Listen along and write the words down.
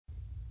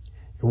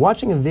You're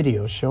watching a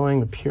video showing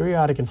the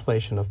periodic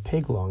inflation of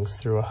pig lungs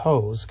through a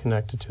hose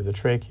connected to the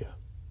trachea.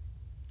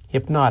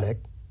 Hypnotic,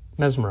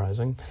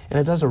 mesmerizing, and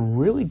it does a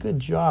really good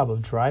job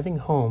of driving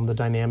home the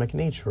dynamic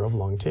nature of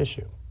lung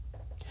tissue.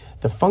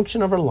 The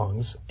function of our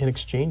lungs in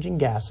exchanging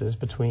gases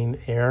between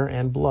air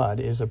and blood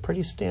is a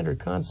pretty standard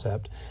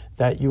concept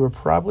that you were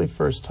probably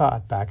first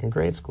taught back in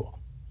grade school.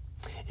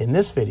 In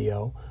this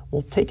video,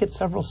 we'll take it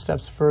several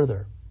steps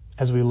further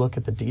as we look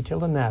at the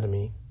detailed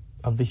anatomy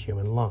of the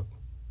human lung.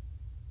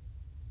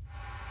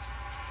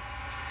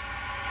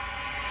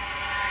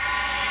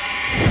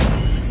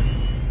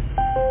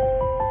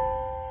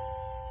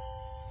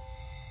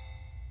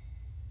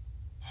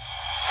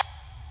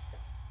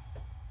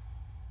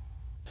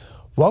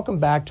 Welcome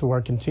back to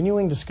our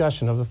continuing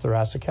discussion of the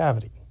thoracic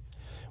cavity.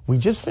 We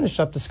just finished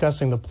up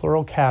discussing the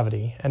pleural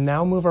cavity and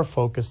now move our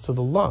focus to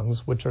the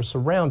lungs, which are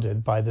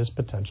surrounded by this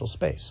potential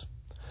space.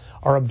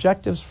 Our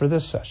objectives for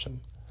this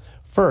session.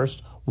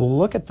 First, we'll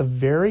look at the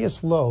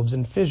various lobes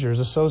and fissures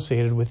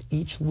associated with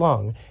each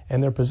lung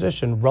and their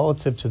position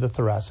relative to the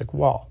thoracic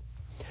wall.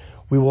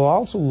 We will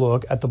also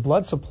look at the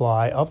blood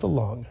supply of the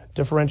lung,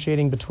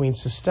 differentiating between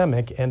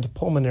systemic and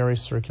pulmonary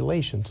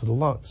circulation to the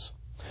lungs.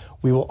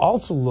 We will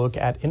also look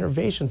at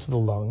innervation to the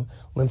lung,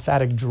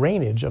 lymphatic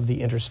drainage of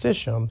the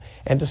interstitium,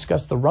 and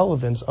discuss the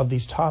relevance of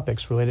these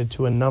topics related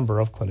to a number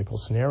of clinical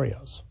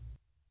scenarios.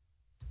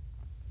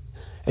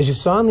 As you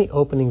saw in the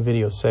opening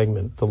video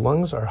segment, the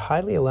lungs are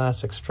highly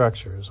elastic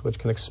structures which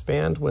can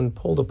expand when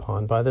pulled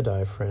upon by the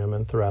diaphragm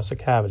and thoracic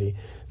cavity,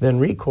 then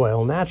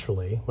recoil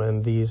naturally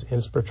when these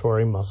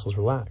inspiratory muscles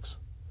relax.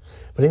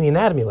 But in the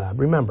anatomy lab,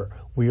 remember,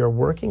 we are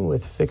working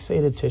with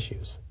fixated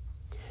tissues.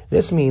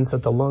 This means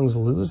that the lungs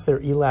lose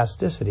their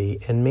elasticity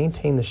and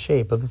maintain the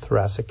shape of the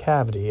thoracic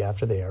cavity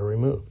after they are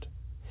removed.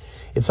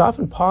 It's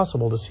often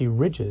possible to see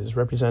ridges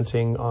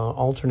representing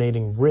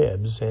alternating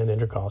ribs and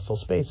intercostal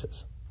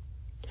spaces.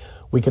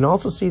 We can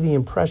also see the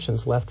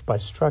impressions left by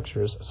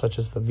structures such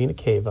as the vena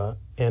cava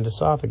and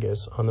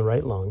esophagus on the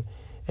right lung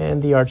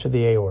and the arch of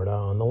the aorta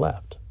on the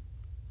left.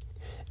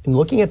 In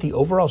looking at the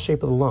overall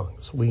shape of the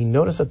lungs, we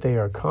notice that they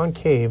are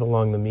concave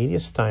along the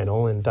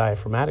mediastinal and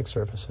diaphragmatic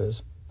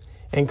surfaces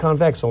and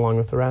convex along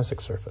the thoracic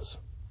surface.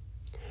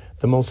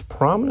 The most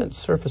prominent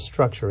surface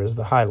structure is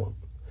the hilum,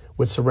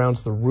 which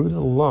surrounds the root of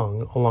the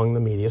lung along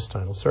the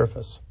mediastinal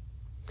surface.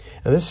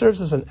 Now, this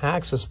serves as an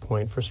access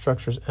point for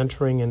structures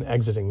entering and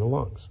exiting the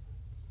lungs.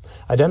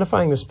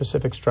 Identifying the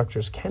specific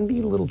structures can be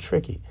a little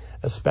tricky,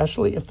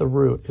 especially if the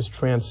root is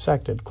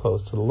transected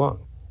close to the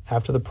lung,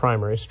 after the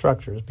primary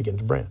structures begin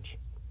to branch.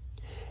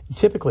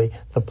 Typically,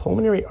 the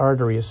pulmonary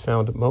artery is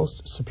found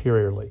most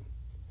superiorly.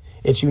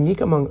 It's unique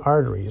among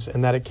arteries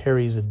in that it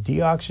carries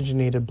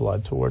deoxygenated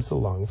blood towards the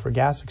lung for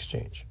gas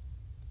exchange.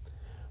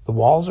 The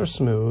walls are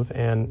smooth,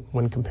 and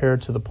when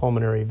compared to the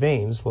pulmonary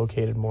veins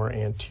located more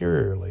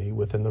anteriorly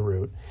within the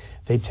root,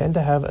 they tend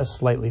to have a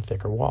slightly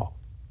thicker wall.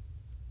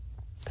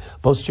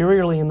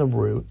 Posteriorly in the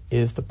root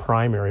is the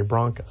primary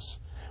bronchus,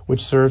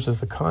 which serves as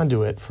the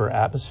conduit for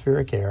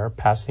atmospheric air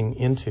passing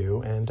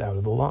into and out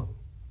of the lung.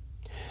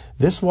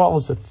 This wall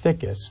is the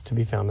thickest to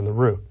be found in the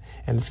root,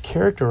 and it's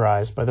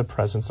characterized by the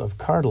presence of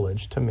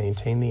cartilage to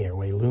maintain the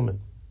airway lumen.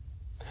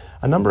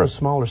 A number of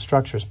smaller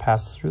structures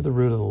pass through the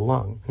root of the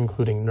lung,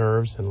 including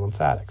nerves and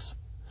lymphatics.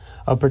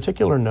 Of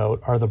particular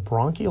note are the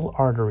bronchial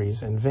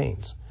arteries and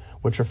veins,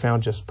 which are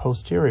found just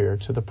posterior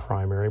to the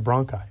primary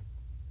bronchi.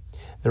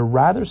 They're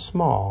rather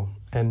small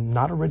and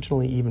not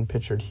originally even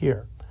pictured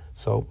here,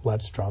 so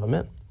let's draw them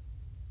in.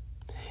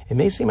 It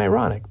may seem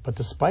ironic, but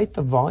despite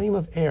the volume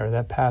of air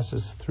that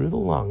passes through the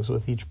lungs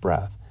with each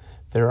breath,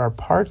 there are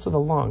parts of the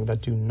lung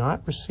that do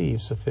not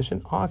receive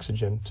sufficient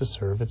oxygen to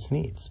serve its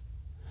needs.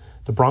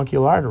 The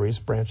bronchial arteries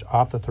branch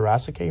off the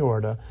thoracic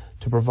aorta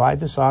to provide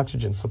this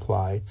oxygen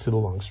supply to the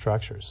lung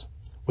structures,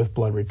 with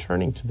blood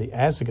returning to the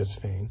azygous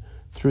vein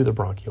through the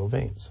bronchial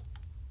veins.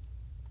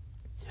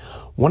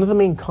 One of the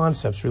main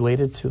concepts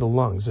related to the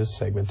lungs is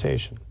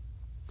segmentation.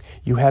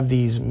 You have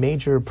these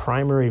major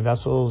primary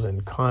vessels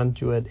and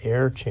conduit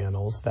air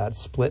channels that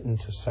split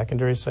into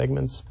secondary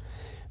segments,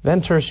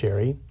 then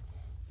tertiary,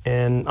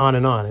 and on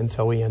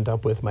until we end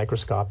up with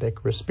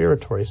microscopic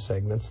respiratory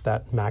segments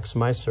that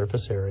maximize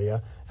surface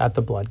area at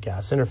the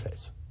blood-gas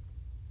interface.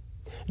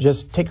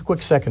 Just take a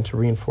quick second to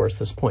reinforce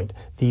this point.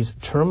 These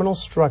terminal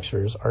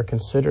structures are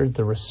considered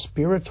the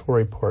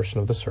respiratory portion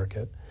of the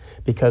circuit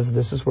because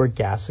this is where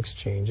gas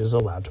exchange is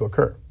allowed to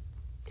occur.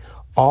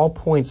 All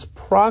points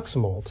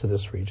proximal to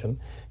this region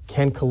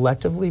can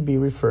collectively be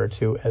referred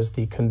to as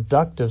the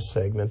conductive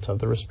segment of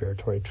the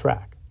respiratory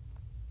tract.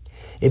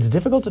 It's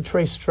difficult to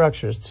trace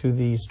structures to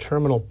these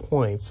terminal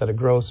points at a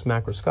gross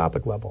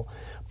macroscopic level,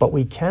 but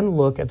we can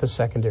look at the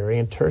secondary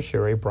and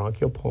tertiary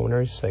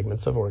bronchiopulmonary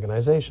segments of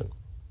organization.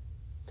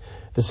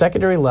 The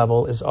secondary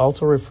level is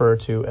also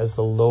referred to as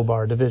the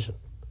lobar division.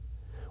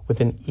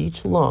 Within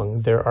each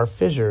lung, there are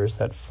fissures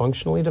that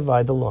functionally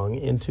divide the lung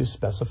into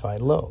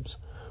specified lobes,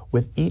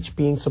 with each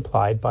being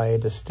supplied by a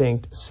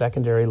distinct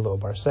secondary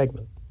lobar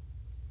segment.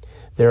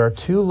 There are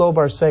two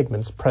lobar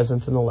segments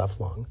present in the left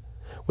lung,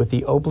 with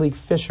the oblique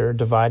fissure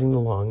dividing the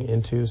lung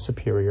into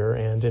superior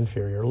and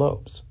inferior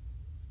lobes.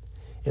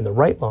 In the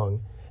right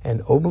lung,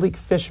 an oblique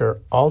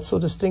fissure also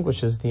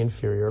distinguishes the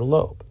inferior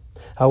lobe.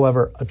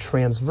 However, a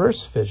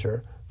transverse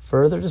fissure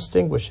further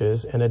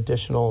distinguishes an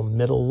additional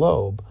middle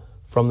lobe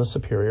from the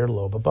superior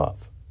lobe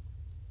above.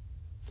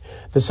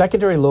 The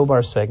secondary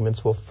lobar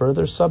segments will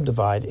further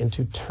subdivide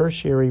into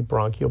tertiary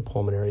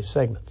bronchiopulmonary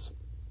segments.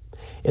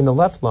 In the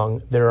left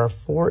lung, there are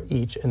 4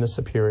 each in the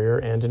superior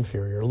and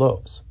inferior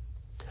lobes.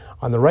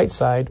 On the right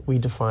side, we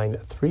define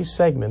 3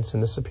 segments in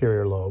the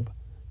superior lobe,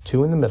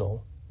 2 in the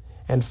middle,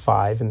 and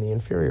 5 in the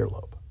inferior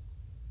lobe.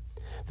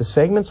 The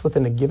segments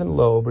within a given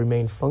lobe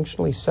remain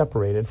functionally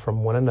separated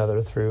from one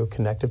another through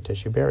connective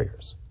tissue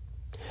barriers.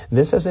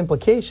 This has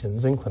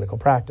implications in clinical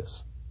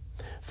practice.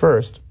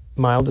 First,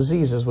 mild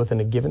diseases within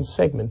a given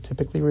segment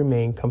typically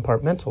remain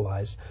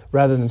compartmentalized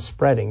rather than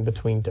spreading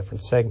between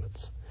different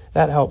segments.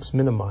 That helps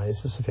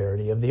minimize the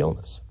severity of the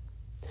illness.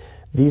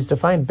 These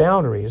defined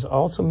boundaries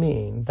also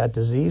mean that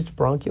diseased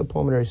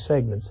bronchiopulmonary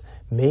segments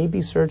may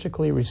be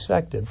surgically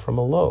resected from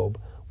a lobe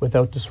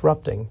without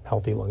disrupting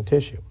healthy lung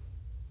tissue.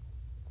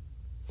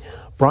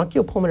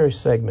 Bronchiopulmonary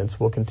segments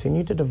will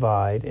continue to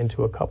divide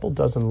into a couple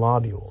dozen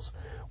lobules,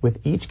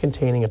 with each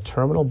containing a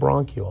terminal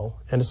bronchiole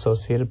and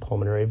associated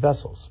pulmonary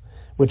vessels,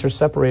 which are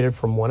separated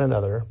from one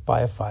another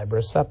by a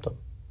fibrous septum.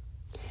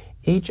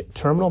 Each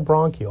terminal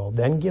bronchiole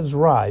then gives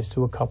rise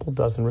to a couple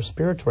dozen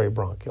respiratory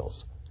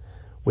bronchioles,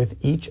 with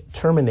each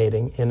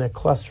terminating in a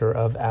cluster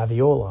of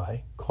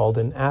alveoli called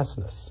an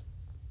acinus.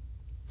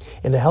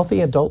 In a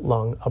healthy adult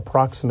lung,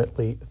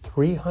 approximately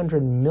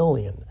 300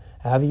 million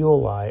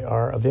alveoli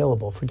are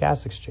available for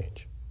gas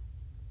exchange.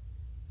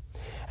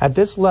 At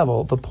this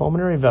level, the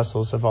pulmonary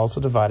vessels have also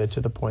divided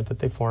to the point that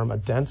they form a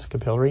dense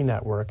capillary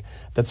network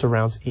that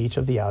surrounds each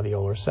of the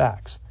alveolar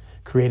sacs,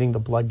 creating the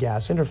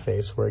blood-gas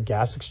interface where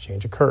gas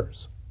exchange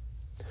occurs.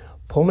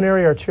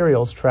 Pulmonary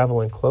arterioles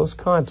travel in close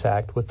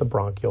contact with the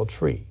bronchial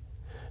tree,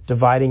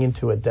 dividing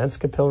into a dense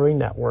capillary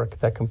network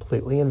that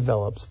completely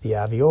envelops the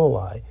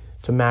alveoli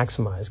to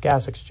maximize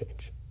gas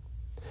exchange.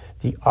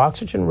 The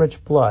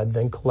oxygen-rich blood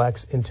then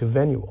collects into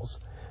venules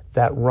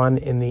that run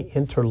in the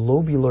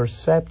interlobular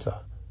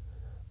septa,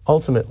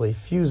 ultimately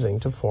fusing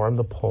to form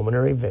the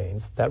pulmonary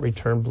veins that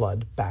return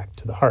blood back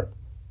to the heart.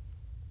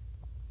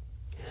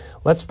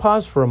 Let's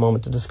pause for a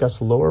moment to discuss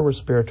lower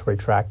respiratory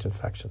tract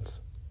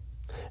infections.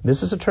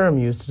 This is a term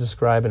used to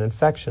describe an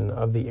infection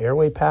of the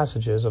airway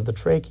passages of the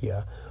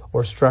trachea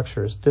or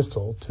structures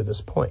distal to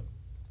this point.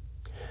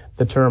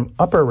 The term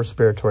upper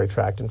respiratory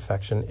tract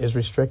infection is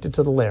restricted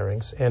to the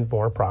larynx and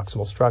more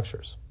proximal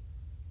structures.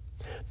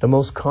 The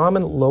most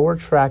common lower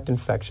tract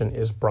infection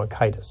is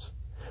bronchitis,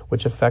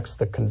 which affects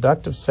the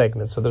conductive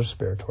segments of the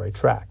respiratory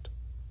tract.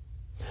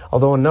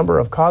 Although a number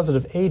of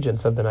causative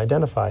agents have been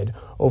identified,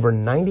 over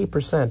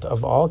 90%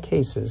 of all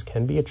cases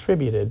can be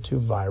attributed to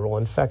viral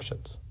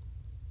infections.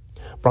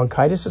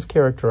 Bronchitis is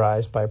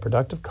characterized by a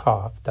productive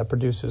cough that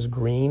produces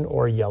green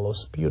or yellow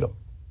sputum,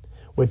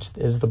 which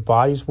is the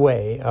body's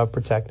way of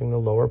protecting the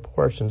lower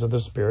portions of the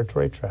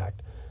respiratory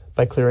tract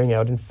by clearing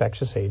out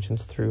infectious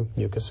agents through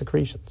mucus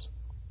secretions.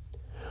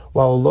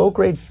 While a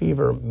low-grade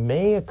fever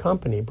may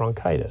accompany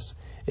bronchitis,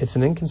 it's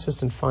an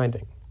inconsistent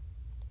finding.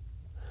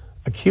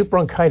 Acute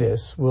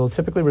bronchitis will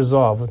typically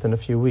resolve within a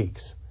few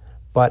weeks,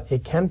 but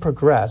it can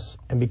progress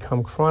and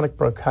become chronic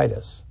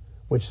bronchitis,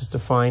 which is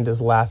defined as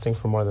lasting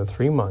for more than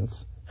 3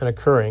 months and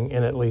occurring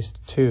in at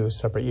least 2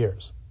 separate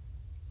years.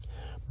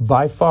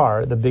 By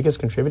far, the biggest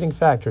contributing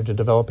factor to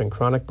developing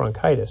chronic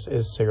bronchitis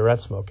is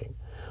cigarette smoking,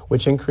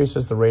 which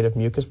increases the rate of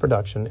mucus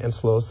production and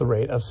slows the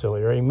rate of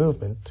ciliary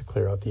movement to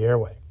clear out the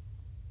airway.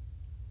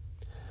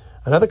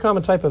 Another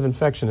common type of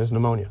infection is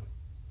pneumonia.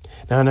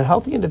 Now, in a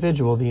healthy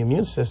individual, the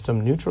immune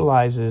system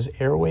neutralizes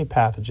airway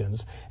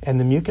pathogens and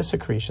the mucus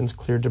secretions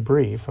clear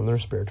debris from the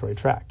respiratory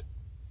tract.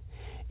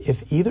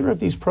 If either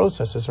of these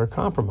processes are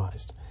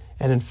compromised,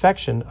 an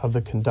infection of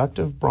the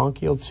conductive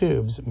bronchial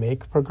tubes may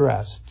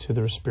progress to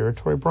the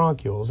respiratory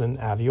bronchioles and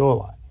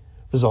alveoli,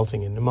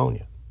 resulting in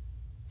pneumonia.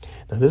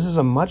 Now, this is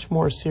a much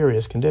more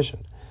serious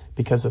condition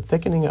because the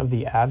thickening of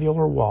the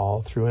alveolar wall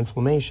through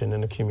inflammation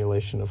and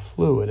accumulation of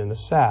fluid in the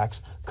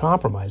sacs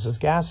compromises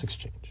gas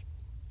exchange.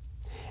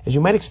 As you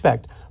might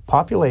expect,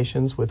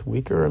 populations with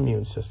weaker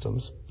immune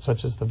systems,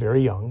 such as the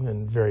very young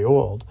and very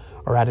old,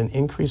 are at an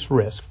increased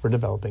risk for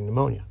developing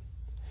pneumonia.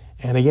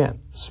 And again,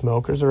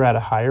 smokers are at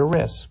a higher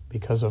risk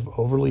because of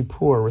overly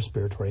poor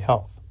respiratory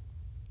health.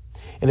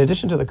 In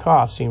addition to the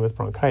cough seen with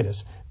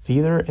bronchitis,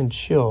 fever and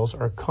chills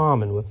are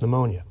common with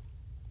pneumonia.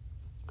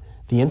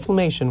 The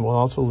inflammation will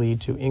also lead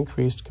to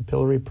increased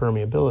capillary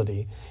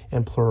permeability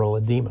and pleural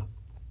edema.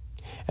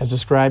 As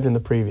described in the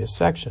previous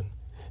section,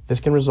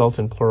 this can result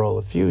in pleural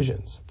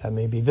effusions that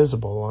may be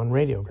visible on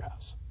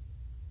radiographs.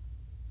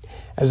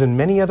 As in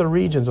many other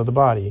regions of the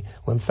body,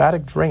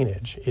 lymphatic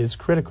drainage is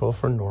critical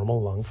for normal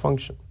lung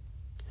function.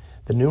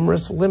 The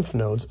numerous lymph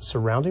nodes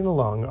surrounding the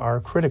lung are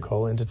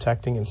critical in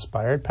detecting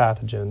inspired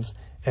pathogens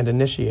and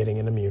initiating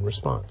an immune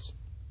response.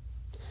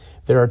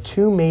 There are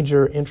 2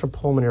 major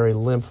intrapulmonary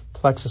lymph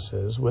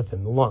plexuses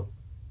within the lung.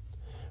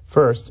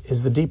 First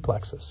is the deep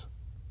plexus.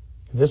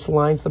 This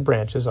lines the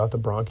branches off the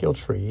bronchial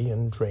tree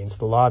and drains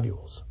the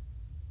lobules.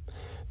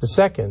 The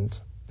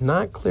second,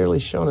 not clearly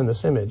shown in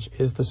this image,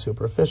 is the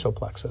superficial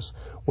plexus,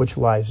 which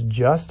lies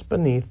just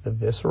beneath the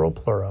visceral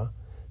pleura,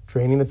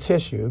 draining the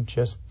tissue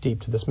just deep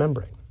to this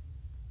membrane.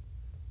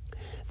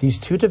 These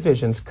two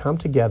divisions come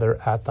together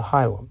at the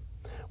hilum,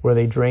 where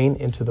they drain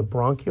into the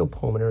bronchial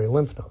pulmonary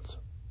lymph nodes.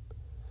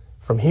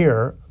 From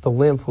here, the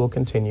lymph will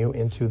continue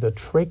into the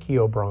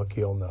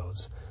tracheobronchial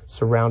nodes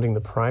surrounding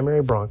the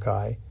primary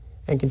bronchi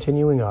and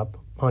continuing up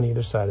on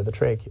either side of the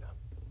trachea.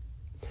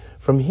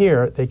 From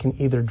here, they can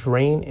either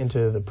drain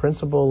into the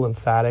principal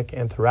lymphatic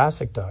and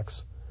thoracic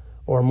ducts,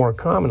 or more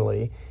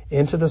commonly,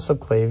 into the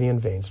subclavian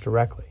veins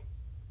directly.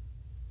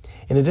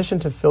 In addition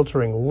to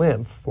filtering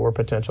lymph for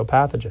potential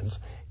pathogens,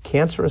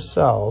 cancerous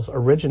cells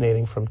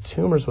originating from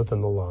tumors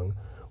within the lung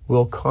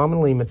will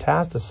commonly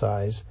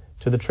metastasize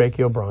to the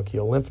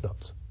tracheobronchial lymph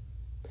nodes.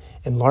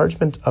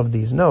 Enlargement of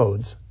these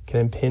nodes can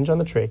impinge on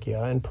the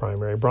trachea and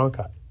primary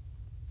bronchi.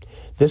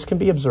 This can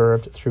be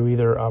observed through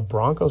either a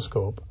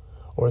bronchoscope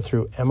or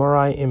through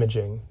MRI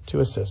imaging to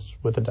assist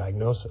with the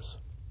diagnosis.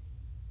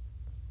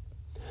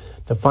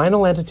 The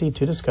final entity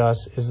to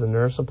discuss is the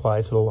nerve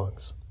supply to the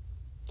lungs.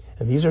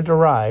 And these are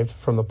derived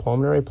from the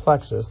pulmonary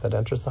plexus that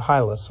enters the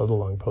hilus of the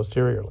lung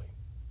posteriorly.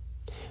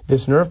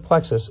 This nerve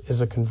plexus is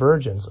a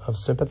convergence of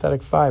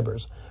sympathetic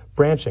fibers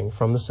branching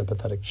from the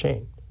sympathetic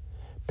chain,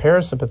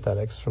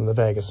 parasympathetics from the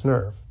vagus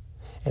nerve,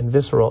 and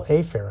visceral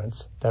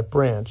afferents that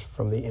branch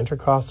from the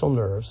intercostal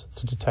nerves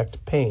to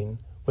detect pain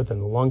within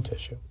the lung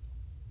tissue.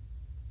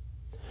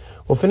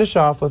 We'll finish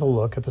off with a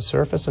look at the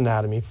surface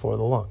anatomy for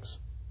the lungs.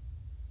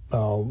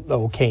 Well,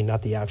 okay,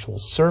 not the actual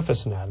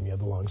surface anatomy of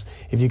the lungs.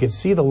 If you could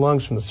see the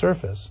lungs from the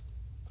surface,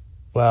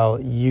 well,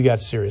 you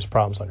got serious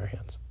problems on your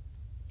hands.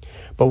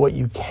 But what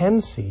you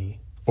can see,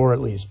 or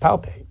at least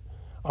palpate,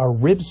 are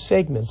rib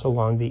segments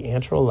along the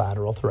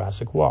anterolateral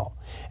thoracic wall,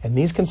 and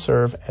these can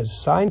serve as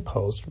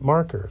signpost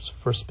markers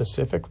for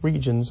specific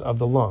regions of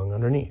the lung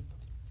underneath.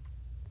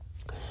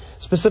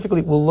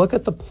 Specifically, we'll look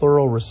at the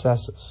pleural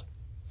recesses.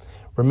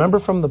 Remember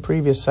from the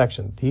previous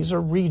section, these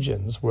are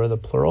regions where the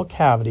pleural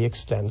cavity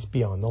extends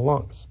beyond the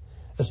lungs,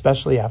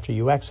 especially after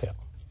you exhale,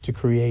 to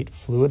create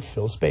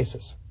fluid-filled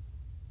spaces.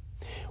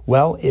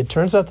 Well, it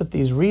turns out that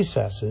these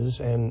recesses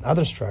and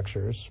other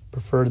structures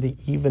prefer the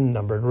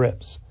even-numbered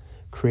ribs,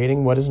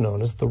 creating what is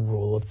known as the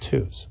rule of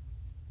twos.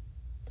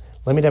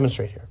 Let me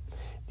demonstrate here.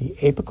 The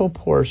apical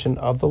portion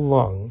of the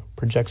lung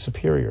projects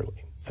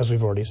superiorly, as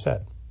we've already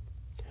said.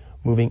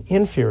 Moving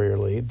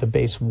inferiorly, the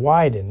base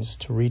widens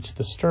to reach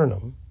the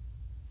sternum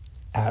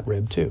at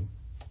rib 2.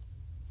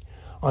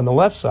 On the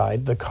left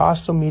side, the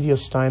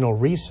costomediastinal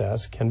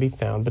recess can be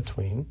found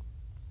between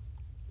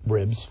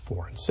ribs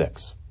 4 and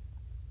 6.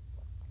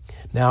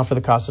 Now for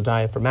the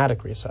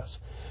costodiaphragmatic recess.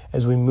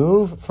 As we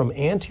move from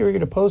anterior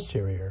to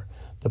posterior,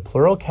 the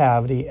pleural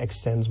cavity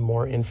extends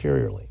more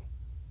inferiorly.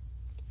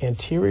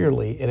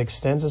 Anteriorly, it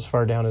extends as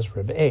far down as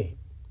rib 8,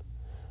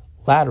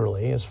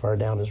 laterally as far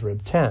down as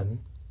rib 10,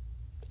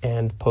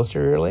 and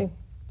posteriorly,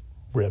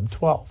 rib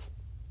 12.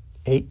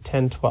 8,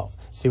 10, 12.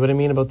 See what I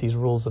mean about these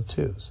rules of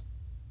twos?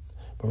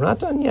 But we're not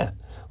done yet.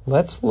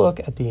 Let's look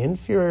at the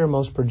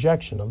inferiormost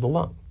projection of the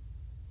lung.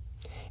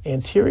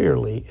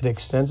 Anteriorly, it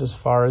extends as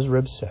far as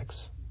rib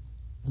 6,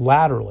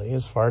 laterally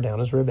as far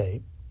down as rib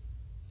 8,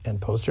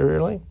 and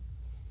posteriorly,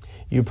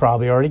 you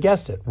probably already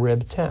guessed it,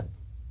 rib 10.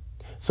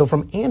 So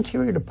from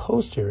anterior to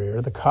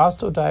posterior, the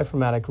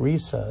costodiaphragmatic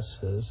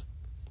recess is,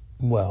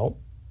 well,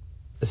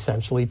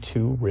 essentially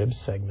 2 rib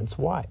segments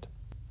wide.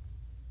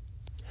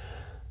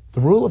 The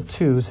rule of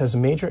twos has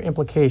major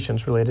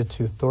implications related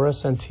to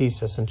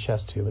thoracentesis and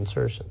chest tube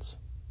insertions.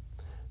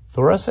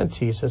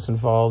 Thoracentesis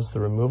involves the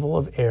removal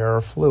of air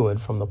or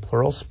fluid from the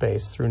pleural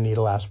space through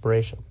needle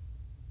aspiration.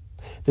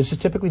 This is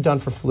typically done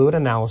for fluid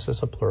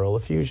analysis of pleural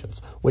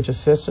effusions, which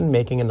assists in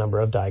making a number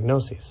of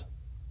diagnoses.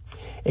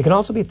 It can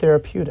also be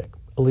therapeutic,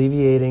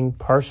 alleviating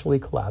partially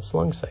collapsed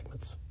lung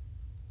segments.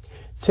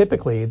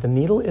 Typically, the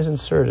needle is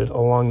inserted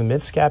along the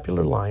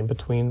midscapular line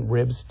between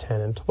ribs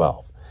 10 and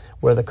 12,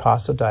 where the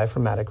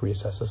costodiaphragmatic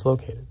recess is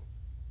located.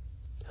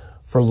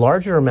 For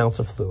larger amounts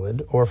of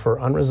fluid, or for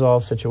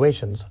unresolved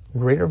situations,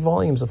 greater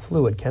volumes of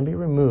fluid can be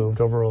removed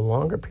over a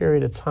longer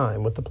period of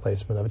time with the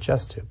placement of a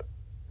chest tube.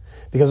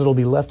 Because it will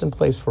be left in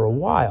place for a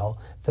while,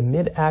 the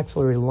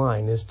mid-axillary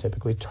line is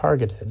typically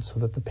targeted so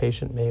that the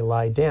patient may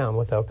lie down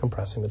without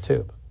compressing the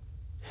tube.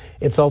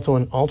 It's also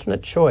an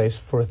alternate choice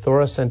for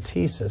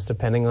thoracentesis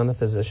depending on the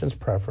physician's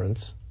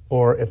preference,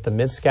 or if the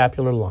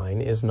midscapular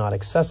line is not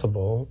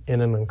accessible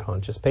in an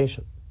unconscious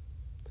patient.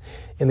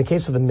 In the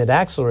case of the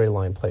mid-axillary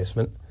line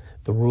placement,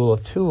 the rule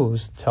of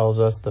twos tells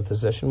us the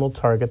physician will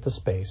target the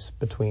space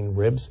between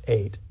ribs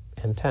 8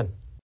 and 10.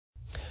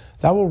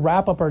 That will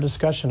wrap up our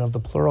discussion of the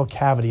pleural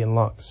cavity in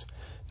lungs.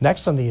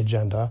 Next on the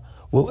agenda,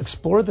 we'll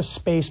explore the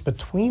space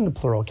between the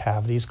pleural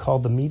cavities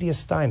called the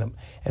mediastinum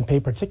and pay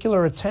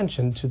particular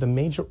attention to the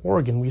major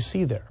organ we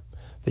see there,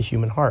 the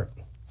human heart.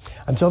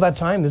 Until that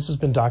time, this has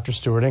been Dr.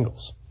 Stuart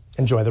Inglis.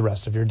 Enjoy the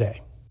rest of your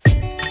day.